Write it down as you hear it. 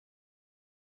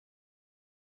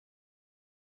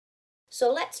So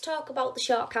let's talk about the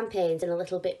short campaigns in a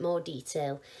little bit more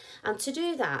detail. And to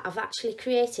do that, I've actually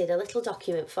created a little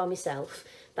document for myself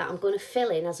that I'm going to fill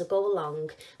in as I go along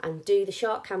and do the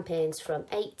short campaigns from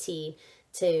 18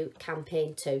 to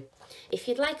campaign 2. If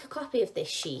you'd like a copy of this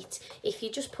sheet, if you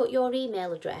just put your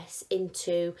email address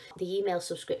into the email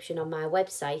subscription on my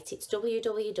website, it's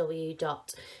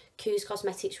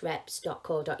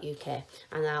www.cooscosmeticsreps.co.uk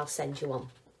and I'll send you one.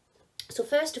 So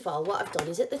first of all, what I've done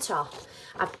is at the top,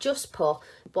 I've just put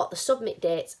what the submit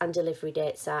dates and delivery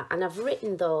dates are, and I've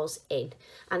written those in.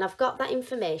 And I've got that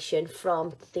information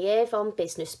from the Avon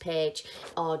business page,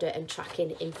 order and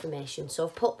tracking information. So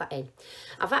I've put that in.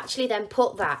 I've actually then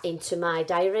put that into my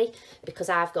diary because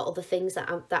I've got other things that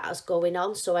is going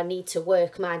on. So I need to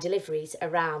work my deliveries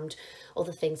around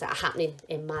other things that are happening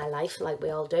in my life, like we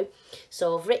all do.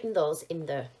 So I've written those in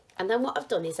there. And then what I've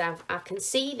done is I can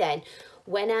see then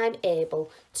when I'm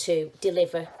able to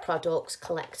deliver products,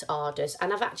 collect orders,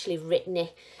 and I've actually written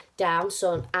it down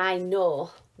so I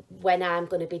know when I'm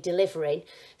going to be delivering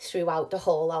throughout the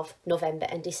whole of November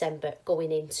and December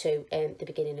going into the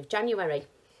beginning of January.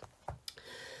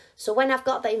 So when I've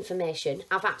got that information,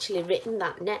 I've actually written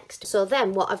that next. So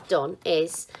then what I've done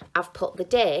is I've put the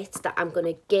date that I'm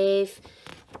going to give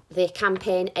the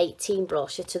campaign 18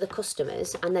 brochure to the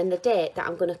customers, and then the date that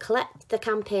I'm going to collect the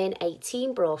campaign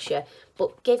 18 brochure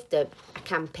but give them a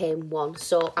campaign 1.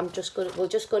 So we're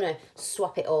just going to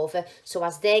swap it over. So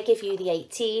as they give you the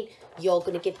 18, you're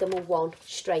going to give them a 1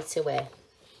 straight away.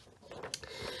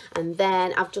 And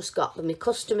then I've just got my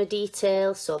customer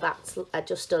details, so that's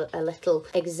just a little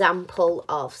example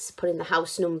of putting the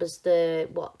house numbers there,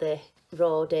 what the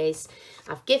road is.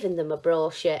 I've given them a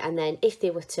brochure, and then if they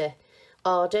were to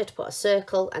order, to put a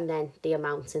circle and then the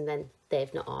amount, and then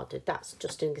they've not ordered. That's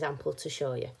just an example to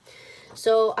show you.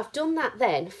 So I've done that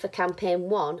then for campaign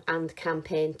 1 and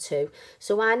campaign 2.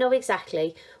 So I know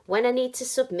exactly when I need to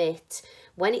submit,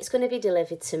 when it's going to be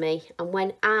delivered to me, and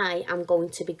when I am going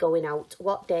to be going out,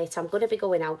 what date I'm going to be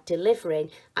going out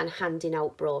delivering and handing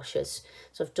out brochures.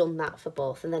 So I've done that for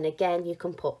both. And then again, you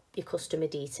can put your customer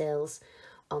details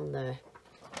on there.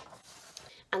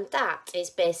 And that is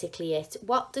basically it.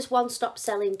 What this one-stop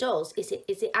selling does is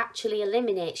it actually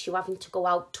eliminates you having to go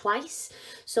out twice.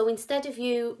 So instead of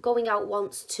you going out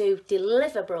once to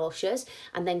deliver brochures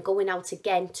and then going out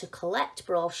again to collect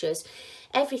brochures,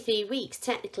 every 3 weeks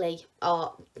technically,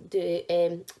 or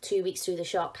 2 weeks through the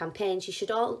short campaigns, you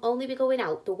should only be going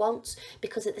out the once,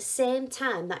 because at the same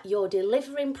time that you're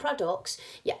delivering products,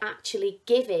 you're actually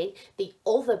giving the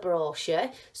other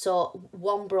brochure, so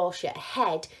 1 brochure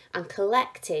ahead, and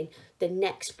collecting the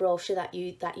next brochure that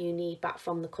you need back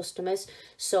from the customers.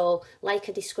 So like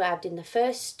I described in the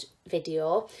first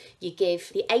video, you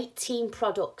give the 18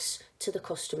 products to the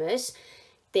customers.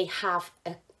 They have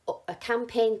a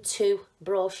campaign 2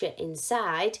 brochure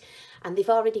inside, and they've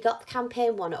already got the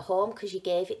campaign 1 at home because you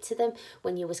gave it to them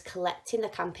when you was collecting the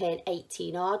campaign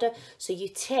 18 order. So you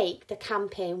take the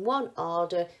campaign 1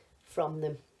 order from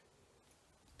them.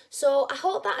 So I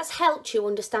hope that has helped you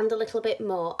understand a little bit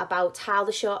more about how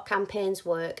the short campaigns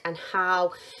work and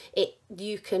how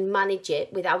you can manage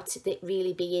it without it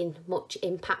really being much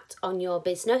impact on your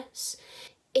business.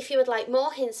 If you would like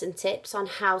more hints and tips on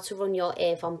how to run your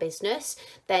Avon business,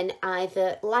 then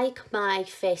either like my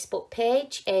Facebook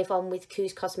page, Avon with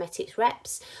Coos Cosmetics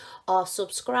Reps, or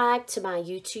subscribe to my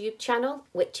YouTube channel,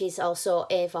 which is also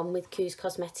Avon with Coos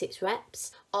Cosmetics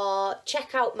Reps, or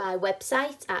check out my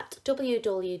website at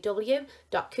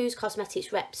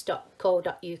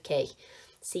www.cooscosmeticsreps.co.uk.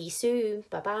 See you soon.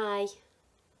 Bye bye.